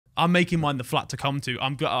I'm making mine the flat to come to.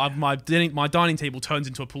 My dining table turns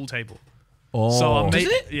into a pool table. Oh, So Does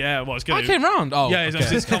it? Yeah, well, it's good. I came round. Oh, Yeah, okay.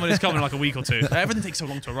 it's coming in like a week or two. Everything takes so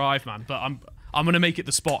long to arrive, man. But I'm gonna make it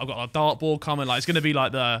the spot. I've got a dartboard coming. Like it's gonna be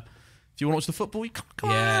like the. If you want to watch the football, you come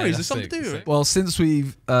on, Harry's, there's something to do. well, since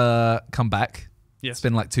we've come back, Yes. it's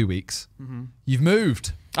been like 2 weeks. You've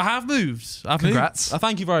moved. I have moved. Congrats.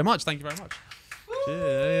 Thank you very much. Thank you very much.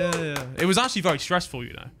 Yeah. It was actually very stressful,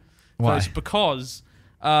 you know. Why? It's because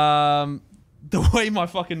the way my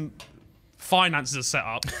fucking finances are set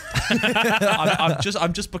up,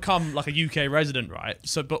 I've just become like a UK resident, right?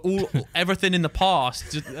 So, but everything in the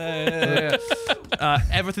past,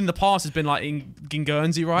 everything in the past has been like in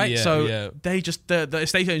Guernsey, right? Yeah, so yeah. they just the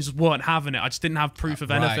estate agents just weren't having it. I just didn't have proof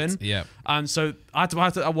of anything. Yeah. And so I had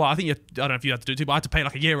to. Well, I think I don't know if you had to do it too, but I had to pay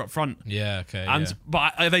like a year up front. Yeah. Okay. And yeah.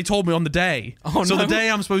 but they told me on the day. Oh, so no. the day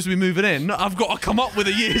I'm supposed to be moving in, I've got to come up with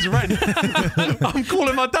a year's rent. I'm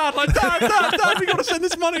calling my dad like, Dad, we got to send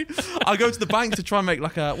this money. I go to the bank to try and make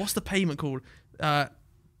like a what's the payment called?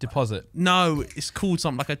 Deposit. No, it's called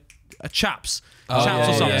something like a chaps. Oh, Chaps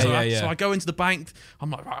or something. yeah. So I go into the bank. I'm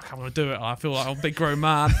like, right, I'm gonna do it. I feel like I'm a big grown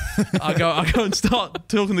man. I go and start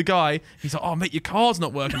talking to the guy. He's like, oh mate, your card's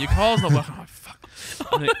not working. Your card's not working. I'm like, fuck.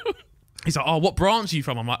 He's like, oh, what branch are you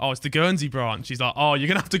from? I'm like, oh, it's the Guernsey branch. He's like, oh, you're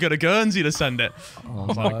going to have to go to Guernsey to send it. I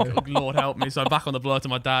was like, Lord help me. So I'm back on the blur to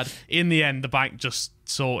my dad. In the end, the bank just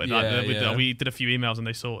sorted. We did a few emails and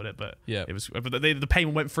they sorted it, but it was. But the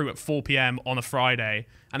payment went through at 4 p.m. on a Friday,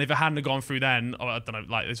 and if it hadn't gone through then, I don't know,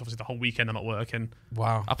 like it's obviously the whole weekend I'm not working.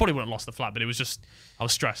 Wow. I probably wouldn't have lost the flat, but it was just I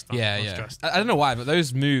was stressed. I was stressed. I don't know why, but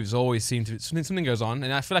those moves always seem to something goes on,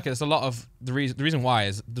 and I feel like it's a lot of the reason why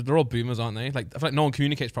is they're all boomers, aren't they? Like I feel like no one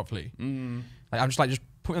communicates properly. Like I'm just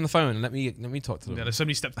put me on the phone and let me talk to them. Yeah, there's so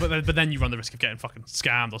many steps, but then you run the risk of getting fucking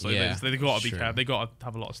scammed or something. Yeah, They got to be true. careful. They got to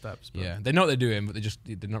have a lot of steps. But Yeah, they know what they're doing, but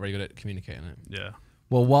they're not very good at communicating it. yeah.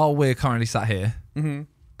 Well, while we're currently sat here,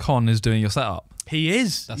 Con is doing your setup. He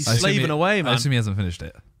is. That's He's sick. slaving away, man. I assume he hasn't finished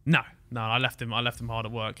it. No, I left him hard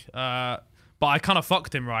at work. But I kind of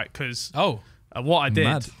fucked him, right? Because what I did.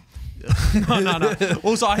 Mad. No.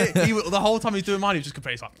 Also, the whole time he was doing mine, he was just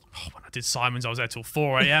complaining. He's like, oh, when I did Simon's, I was there till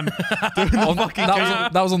 4 a.m. doing the fucking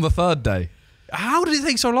That was on the third day. How did it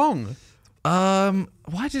take so long?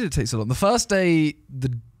 Why did it take so long? The first day,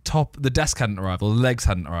 the desk hadn't arrived, or the legs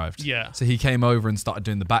hadn't arrived. Yeah. So he came over and started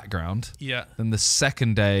doing the background. Yeah. Then the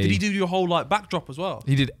second day, Did he do your whole like backdrop as well?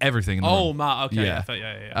 he did everything in the Oh, room. Matt. Okay. Yeah.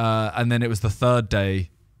 Yeah. And then it was the third day.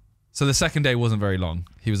 So the second day wasn't very long.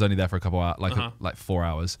 He was only there for a couple hours, like 4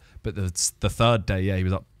 hours. But the third day, he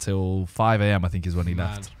was up till 5 a.m. I think is when he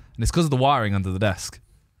left. And it's because of the wiring under the desk.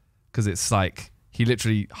 Because it's like he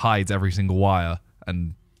literally hides every single wire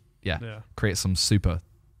and creates some super.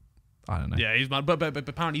 I don't know. Yeah, he's mad. But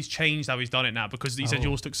apparently he's changed how he's done it now because he said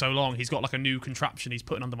yours took so long. He's got like a new contraption he's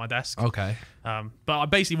putting under my desk. Okay. But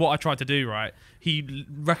basically what I tried to do, right, he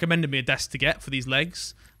recommended me a desk to get for these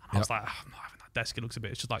legs. And I was like, I'm not having that desk. It looks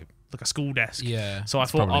it's just like a school desk. Yeah. So I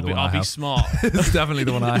thought I'll be smart. It's definitely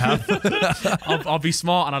the one I have. I'll be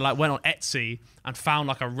smart. And I went on Etsy and found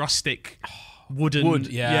like a rustic wooden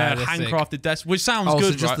handcrafted desk, which sounds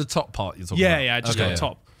good, so just right? the top part you're talking about? Yeah, just got the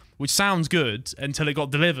top. Which sounds good until it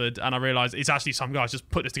got delivered and I realised it's actually some guy just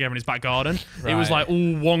put this together in his back garden. It was like all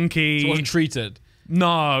wonky. So it wasn't treated.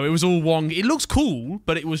 No, it was all wonky. It looks cool,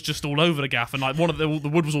 but it was just all over the gaff, and like one of the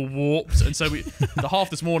wood was all warped. And so the half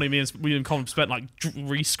this morning, me and Colin spent like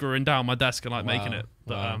re-screwing down my desk and like making it.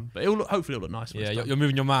 But hopefully it'll look nice. Yeah, you're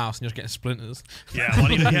moving your mouse and you're just getting splinters. Yeah,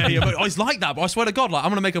 but it's like that. But I swear to God, like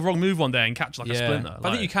I'm gonna make a wrong move one day and catch like a splinter. But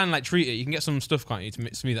I think you can like treat it. You can get some stuff, can't you,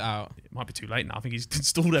 to smooth it out? It might be too late now. I think he's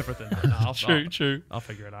installed everything. No, True. I'll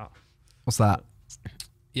figure it out. What's that?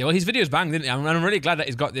 Yeah, well, his videos banged, didn't he? And I'm really glad that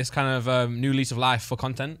he's got this kind of new lease of life for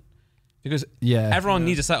content. Because everyone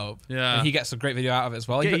needs a setup. Yeah. And he gets a great video out of it as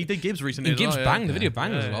well. Yeah, he did Gibbs recently. Gibbs banged. The video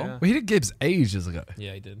banged as well. Well, he did Gibbs ages ago.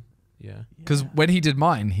 Yeah, he did. Yeah. Because when he did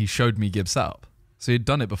mine, he showed me Gibbs setup. So he'd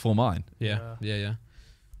done it before mine. Yeah.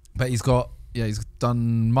 But he's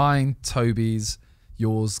done mine, Toby's,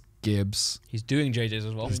 yours, Gibbs. He's doing JJ's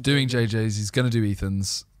as well. He's doing JJ's. He's going to do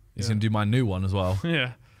Ethan's. He's going to do my new one as well.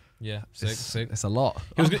 Yeah. Yeah, sick. It's a lot.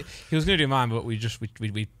 He was going to do mine, but we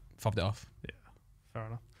fobbed it off. Yeah, fair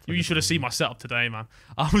enough. You should have seen my setup today, man.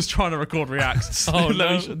 I was trying to record reacts. Oh,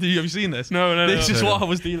 no. Have you seen this? No. This is what I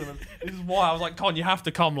was dealing with. This is why I was like, Con, you have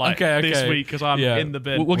to come this week because I'm in the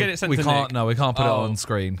bin. We'll get it sent to Nick. No, we can't put it on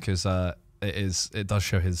screen because it does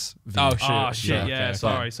show his view. Oh, shit. Yeah,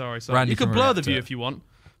 sorry. Randy you can can blur react the to view it. if you want.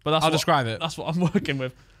 But I'll describe it. That's what I'm working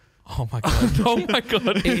with. Oh my god. Oh my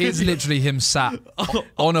god. It is literally him sat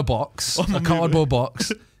on a box, a cardboard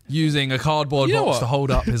box, using a cardboard You know box what? to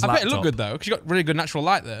hold up his I bet laptop. it looked good though, because you got really good natural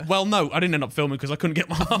light there. Well, no, I didn't end up filming because I couldn't get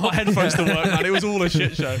my headphones to work, man. It was all a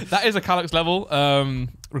shit show. That is a Calix level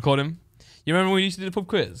recording. You remember when we used to do the pub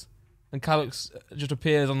quiz? And Calix just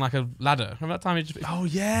appears on like a ladder. Remember that time he just... Oh,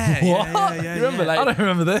 yeah. What? Yeah, You remember, like... I don't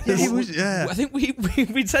remember this. Yeah, he was, yeah. I think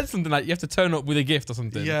we said something like you have to turn up with a gift or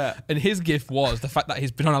something. Yeah. And his gift was the fact that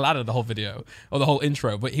he's been on a ladder the whole video or the whole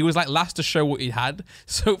intro, but he was like last to show what he had.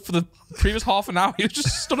 So for the previous half an hour, he was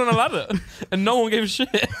just stood on a ladder and no one gave a shit.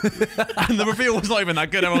 And the reveal was not even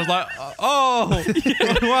that good. Everyone was like, oh,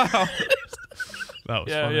 wow. That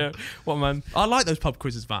was funny. Yeah. What, man? I like those pub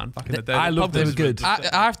quizzes, man, back in the day. I The loved pub them. quizzes They were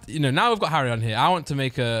good. I have to, now we've got Harry on here. I want to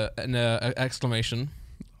make an exclamation.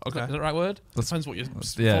 Okay. Is that the right word? Depends what you're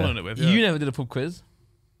Yeah. following it with. Yeah. You never did a pub quiz.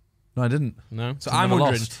 No, I didn't. No. So I I'm never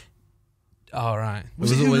wondering. lost. Oh, right.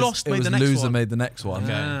 Was It it who always- lost it made was the next loser one? made the next one.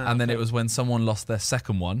 Okay. And then it was when someone lost their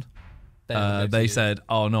second one. Then They said,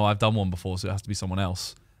 "Oh no, I've done one before, so it has to be someone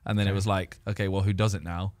else." And then it was like, "Okay, well, who does it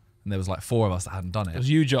now?" And there was like 4 of us that hadn't done it it. was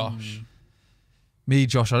you, Josh. Me,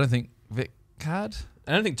 Josh. I don't think Vic had.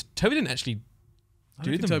 I don't think Toby didn't actually I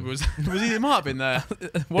do don't think them. Toby was he? He might have been there.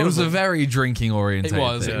 It was a very drinking oriented. It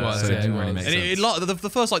was, thing, it was, So yeah, it didn't it really was. make And sense. the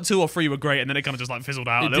first like 2 or 3 were great, and then it kind of just like fizzled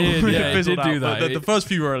out. It a little. did, yeah, it fizzled did do out. that. The first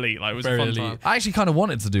few were elite. Like it was a Very fun elite. time. I actually kind of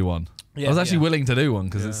wanted to do one. Yeah, I was actually yeah. willing to do one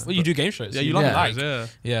because Yeah. it's. Well, you do game shows. Yeah, so you love Yeah. those, yeah.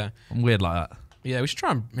 Yeah. I'm weird like that. Yeah, we should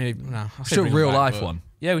try and maybe. No, I'll say Should bring a real it back, life but- one.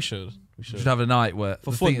 Yeah, we should. We We should. should have a night where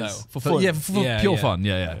For the fun, thing though. is- For fun. Yeah, for Yeah, pure yeah. fun.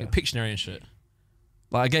 Yeah. Like Pictionary and shit.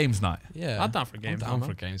 Like a games night. Yeah. I'm down for a game. I'm down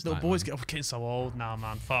for a games Little night, boys man. we're getting so old now,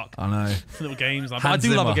 man. Fuck. I know. Little games night. But I Hans do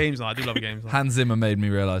love a Zimmer. games night. I do love a games night. Hans Zimmer made me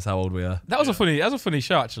realize how old we are. That was a funny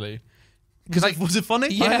show actually. Because was it funny?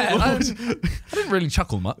 Yeah. I didn't really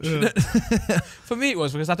chuckle much. For me, it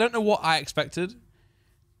was because I don't know what I expected.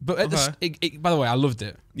 But at by the way, I loved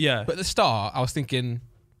it. Yeah. But at the start, I was thinking,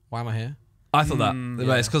 why am I here? I thought that. Mm, But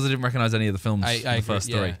yeah. it's because I didn't recognize any of the films I in the agree, first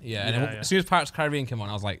yeah, 3. Yeah. And Yeah, then yeah. as soon as Pirates of the Caribbean came on,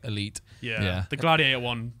 I was like, elite. Yeah. Yeah. The Gladiator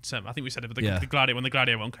one. I think we said it, but Yeah. the Gladiator when the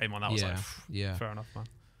Gladiator one came on, that was Yeah. like, Yeah. fair enough, man.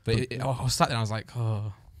 But I was sat there and I was like,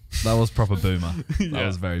 oh. That was proper boomer. That Yeah.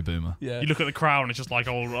 was very boomer. Yeah. You look at the crowd and it's just like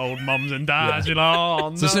old mums and dads. You're like, oh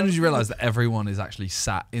no. So as soon as you realize that everyone is actually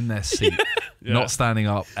sat in their seat, Yeah. not standing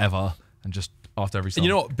up ever, and just after every song. And you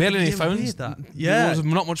know what? Barely any Yeah, phones. weird that. There Yeah. was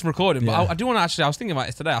not much recording. But Yeah. I do want to actually, I was thinking about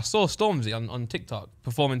this today. I saw Stormzy on TikTok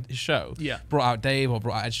performing his show. Yeah. Brought out Dave or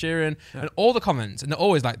brought out Ed Sheeran. And all the comments, and they're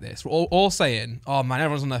always like this, we're all saying, oh man,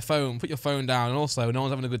 everyone's on their phone, put your phone down. And also, no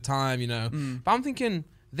one's having a good time, you know. But I'm thinking,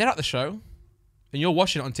 they're at the show and you're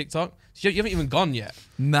watching it on TikTok. So you haven't even gone yet.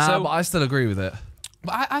 Nah, So- but I still agree with it.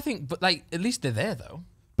 But I think, but like, at least they're there though.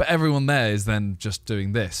 But everyone there is then just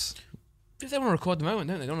doing this. If they want to record the moment,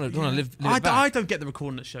 don't they? They want to live I it back. I don't get the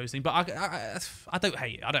recording at shows thing, but I don't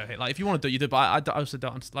hate it. I don't hate it. Like if you want to do it, you do. But I also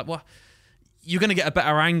don't understand. Like what? You're gonna get a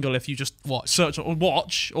better angle if you just search or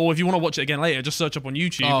watch, or if you want to watch it again later, just search up on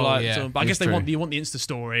YouTube. Oh, like, yeah. so, but I It's guess they true. want the Insta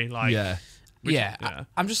story. Like Yeah. Yeah, yeah.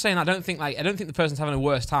 I'm just saying. I don't think the person's having a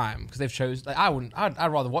worse time because they've chose. Like,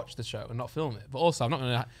 I'd rather watch the show and not film it. But also, I'm not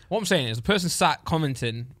gonna. What I'm saying is, the person sat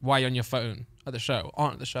commenting while you're on your phone at the show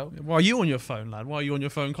aren't at the show. Why are you on your phone, lad? Why are you on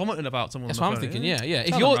your phone commenting about someone? That's on what the I'm phone? thinking. Yeah.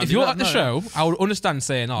 Tell them, man, If you you're let at the them know. show, I would understand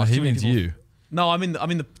saying, "Oh, he too many means people." you. No, I mean the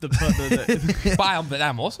But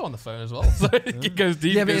I'm also on the phone as well. So it goes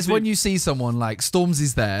deep. Yeah, but goes it's deep. when you see someone like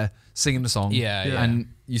Stormzy's there singing the song, Yeah, yeah.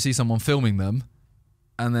 and you see someone filming them,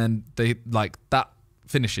 and then they like that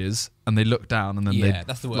finishes, and they look down, and then Yeah,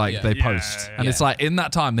 that's the word, like yeah. they Yeah, post, yeah, and it's yeah. like in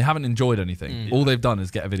that time they haven't enjoyed anything. All they've done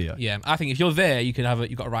is get a video. Yeah, I think if you're there, you can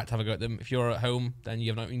you've got a right to have a go at them. If you're at home, then you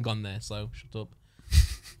have not even gone there. So shut up.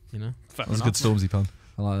 You know. Fair That was a enough. good Stormzy pun.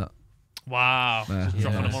 I like that. Wow, Yeah. Just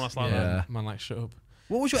dropping Yeah. them on us like Yeah. that. Man, like shut up.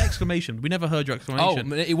 What was your exclamation? We never heard your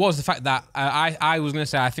exclamation. Oh, it was the fact that I was going to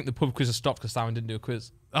say I think the pub quiz has stopped because Simon didn't do a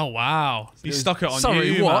quiz. Oh wow, he stuck it on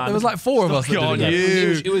Sorry, you. what? Man. There was like 4 of us Stuck that it on did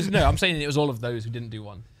it. you. It was no, I'm saying it was all of those who didn't do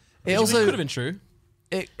one. It Which also could have been true.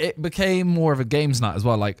 it became more of a games night as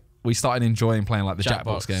well. Like we started enjoying playing like the Jackbox.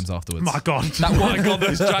 Jackbox games afterwards. My God, my God,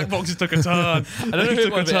 those Jackboxes took a turn. I don't know who it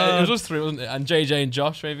Took a was. It turn. was us three, wasn't it? And JJ and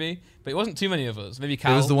Josh maybe, but it wasn't too many of us. Maybe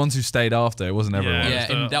Cal. It was the ones who stayed after. It wasn't everyone. Yeah.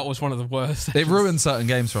 Yeah, and that was one of the worst. It ruined certain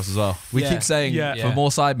games for us as well. We Yeah. keep saying Yeah. for more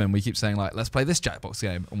Sidemen, we keep saying like, let's play this Jackbox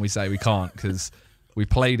game, and we say we can't because we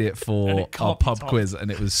played it And for it can't our be pub topped. quiz,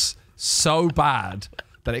 and it was so bad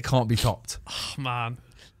that it can't be topped. Oh, man.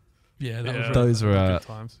 Yeah, that Yeah. was. Those were, Good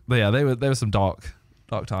times. but yeah, they were some dark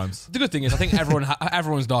times. The good thing is, I think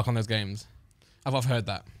everyone's dark on those games. I've heard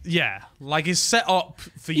that. Yeah, like it's set up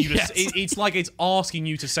for you Yes. to. It's like it's asking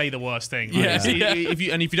you to say the worst thing. Like, Yeah. If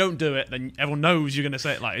you don't do it, then everyone knows you're gonna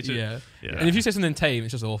say it. Like it's Yeah. yeah. And if you say something tame,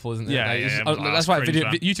 it's just awful, isn't it? Yeah, Like, yeah, it's yeah, just- but that's why that's cringe,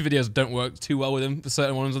 man. YouTube videos don't work too well with them. For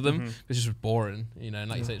certain ones of them, Mm-hmm. it's just boring. You know, and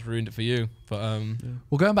like you say, it's ruined it for you. But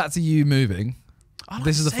Well, going back to you moving,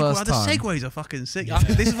 this is the first time. The segues are fucking sick.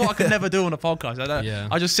 This is what I could never do on a podcast. I don't. Yeah.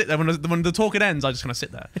 I just sit there when the talking ends. I just kind of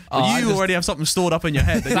sit there. Oh, I you just- already have something stored up in your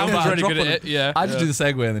head. that Sam you're was about to really drop good on at it. Yeah. I just do the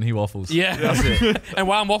segue and then he waffles. Yeah. That's it. And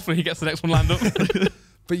while I'm waffling, he gets the next one lined up.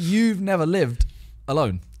 But you've never lived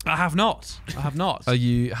alone. I have not. I have not. Are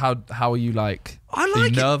you? How are you like? I Are you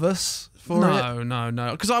like it. nervous for it?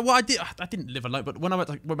 No. Because I didn't live alone. But when I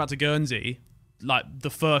went back to Guernsey, like the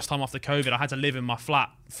first time after COVID, I had to live in my flat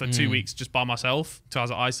for 2 weeks just by myself till I was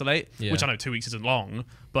at isolate. Yeah. Which I know 2 weeks isn't long,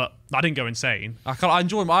 but I didn't go insane. I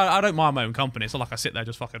enjoy. I don't mind my own company. It's not like I sit there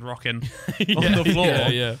just fucking rocking on the floor.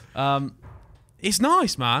 Yeah. It's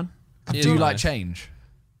nice, man. Do It's you like nice. change?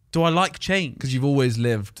 Do I like change? Because you've always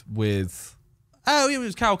lived with. Oh, it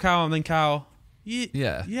was cow and then cow.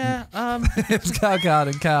 Yeah. Yeah. It was cow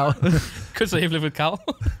and cow. Could say you've lived with Cal.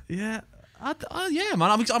 Yeah. Yeah, man.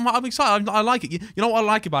 I'm excited. I like it. You know what I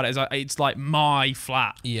like about it is it's like my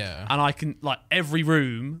flat. Yeah. And I can like every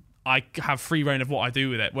room. I have free reign of what I do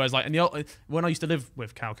with it. Whereas like when I used to live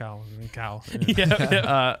with cow and cow,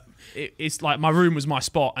 Yeah. it's like my room was my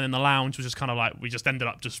spot, and then the lounge was just kind of like we just ended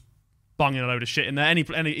up just bunging a load of shit in there. Any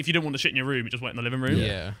if you didn't want the shit in your room, it just went in the living room.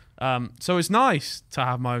 Yeah. So it's nice to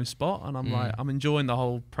have my own spot, and I'm enjoying the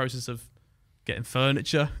whole process of getting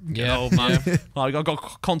furniture. Getting Yeah. old man. Like, I've got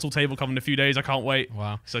a console table coming in a few days. I can't wait.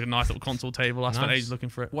 Wow. It's like a nice little console table. I spent Nice. ages looking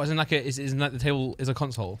for it. What isn't like isn't like the table is a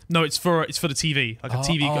console? No, it's for the TV. Like a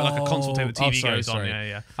TV, like a console table. The TV goes on. sorry.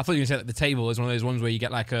 Yeah. I thought you were gonna say that the table is one of those ones where you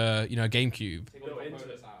get like a a GameCube.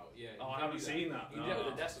 Oh, I haven't seen that. You get it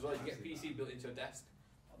with a desk as well. You get a PC built into a desk.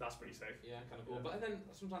 That's pretty safe. Yeah, kind of cool. But then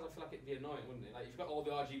sometimes I feel like it'd be annoying, wouldn't it? Like you've got all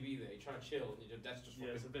the RGB there, you're trying to chill, and your desk just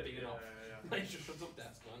Yeah, it's a bit big enough. yeah. Like just shut up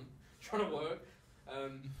desk, man. Trying to work.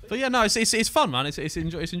 But yeah, no, it's fun, man. It's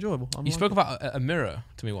enjoyable. You spoke about a mirror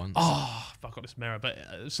to me once. Oh, I've got this mirror, but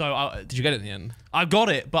Did you get it in the end? I got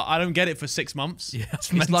it, but I don't get it for 6 months. Yeah,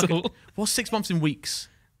 that's It's like mental. what's 6 months in weeks?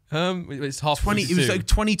 It's half 20. It 22. was like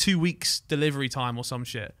 22 weeks delivery time or some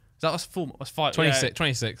shit. That's full. That's 5. 26.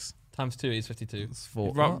 26 times 2 is 52. It's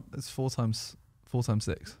four. Right. What? It's four times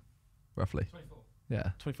 6, roughly. 24.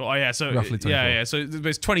 Yeah. 24. Oh yeah. So Roughly 24. yeah. So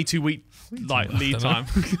there's 22 week like lead time.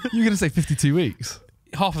 You're gonna say 52 weeks.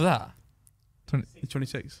 Half of that.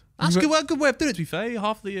 26. That's good. Well, good way of doing it. To be fair,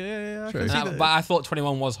 half the year. Yeah, I True. can see that. But I thought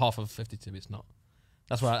 21 was half of 52. It's not.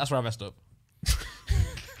 That's where I messed up.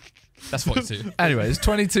 That's 42. Anyway, it's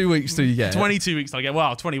 22 weeks till you get it. 22 weeks. I get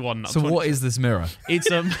 21. Not So 20. what is this mirror? It's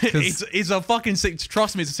it's a fucking sick.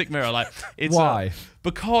 Trust me, it's a sick mirror. Like it's Why?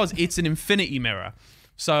 Because it's an infinity mirror.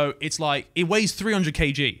 So it's like it weighs 300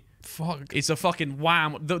 kg. Fuck. It's a fucking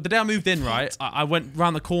wham. The day I moved in, right, I went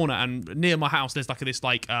round the corner and near my house there's this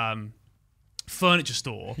furniture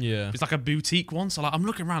store. Yeah. It's like a boutique one. So like I'm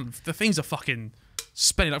looking around, the things are fucking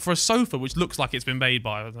spinning. Like for a sofa which looks like it's been made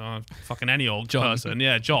by fucking any old John. person.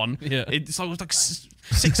 Yeah, John. Yeah. It's like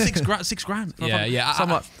six grand. 6 grand. Yeah, yeah. So I'm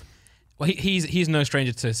like, Well, he's no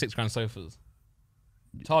stranger to $6,000 sofas.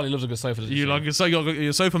 Talia loves a good sofa. doesn't you she? like so you're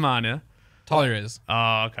a sofa man, yeah? Talia is.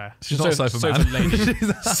 Oh, okay. She's not a sofa man. lady.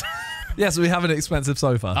 Yes, we have an expensive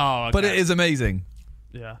sofa. Oh, okay. But it is amazing.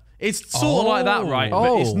 Yeah. It's sort of like that, right?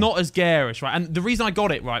 But it's Oh. not as garish, right? And the reason I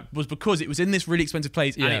got it, right, was because it was in this really expensive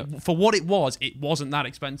place. Yeah. And for what it wasn't that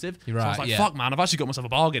expensive. You're So I was right, like, yeah. fuck, man, I've actually got myself a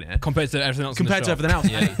bargain here. Compared to everything else. in the Compared to shop. everything else.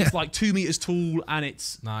 Yeah. And it's like 2 meters tall and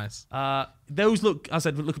it's... Nice. those look, as I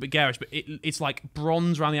said, look a bit garish, but it's like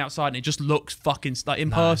bronze around the outside and it just looks fucking... Like in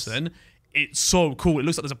Nice. person, it's so cool. It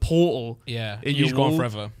looks like there's a portal. Yeah. In You your just go on wall.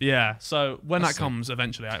 forever. Yeah. So when That's that comes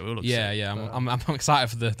eventually, it will look Yeah, sick. yeah. I'm excited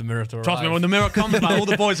for the mirror to arrive. Trust me, when the mirror comes, man, all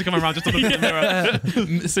the boys are coming around just to look at the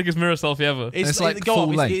mirror. Sickest mirror selfie ever. It's like go on,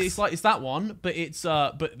 full length. it's that one, but it's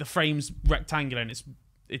but the frame's rectangular and it's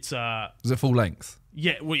Is it full length?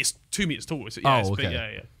 yeah, well it's 2 meters tall. It's, Oh, it's big,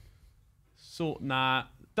 okay. yeah.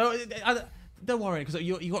 Don't worry because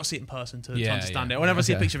you got to see it in person to Yeah, understand yeah. it. Whenever I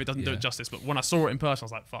see a Okay. picture of it, it doesn't do Yeah. it justice. But when I saw it in person, I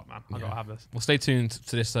was like, "Fuck, man, I gotta have this." Well, stay tuned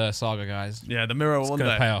to this saga, guys. Yeah, the mirror It's one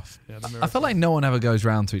gonna day. pay off. Yeah, the mirror. I feel like no one ever goes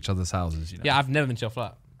round to each other's houses, you know? Yeah, I've never been to your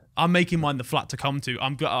flat. I'm making mine the flat to come to.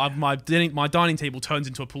 My dining table turns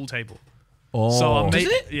into a pool table. Oh. So I'm Does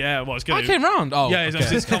it? Yeah, well, it's good. I came round. Oh, Yeah, okay.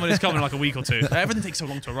 it's coming. It's coming in like a week or two. Everything takes so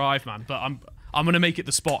long to arrive, man. But I'm gonna make it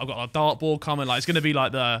the spot. I've got a dartboard coming. Like it's gonna be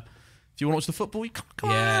like the. If you want to watch the football, you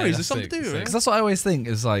come Yeah, on. There's that's something sick, to do. sick. Right? Because that's what I always think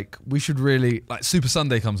is like, we should really, like Super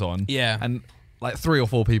Sunday comes on. Yeah. And like 3 or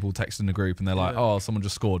 4 people texting the group, and they're like, Yeah. "Oh, someone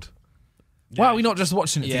just scored." Yeah. Why are we not just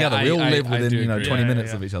watching it Yeah, together? We all live I within do 20 agree. minutes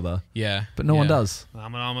Yeah. of each other, Yeah. but no one Yeah. does.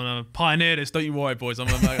 I'm gonna pioneer this. Don't you worry, boys. I'm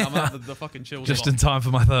gonna have the fucking chill. Just spot. in time for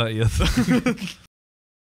my 30th.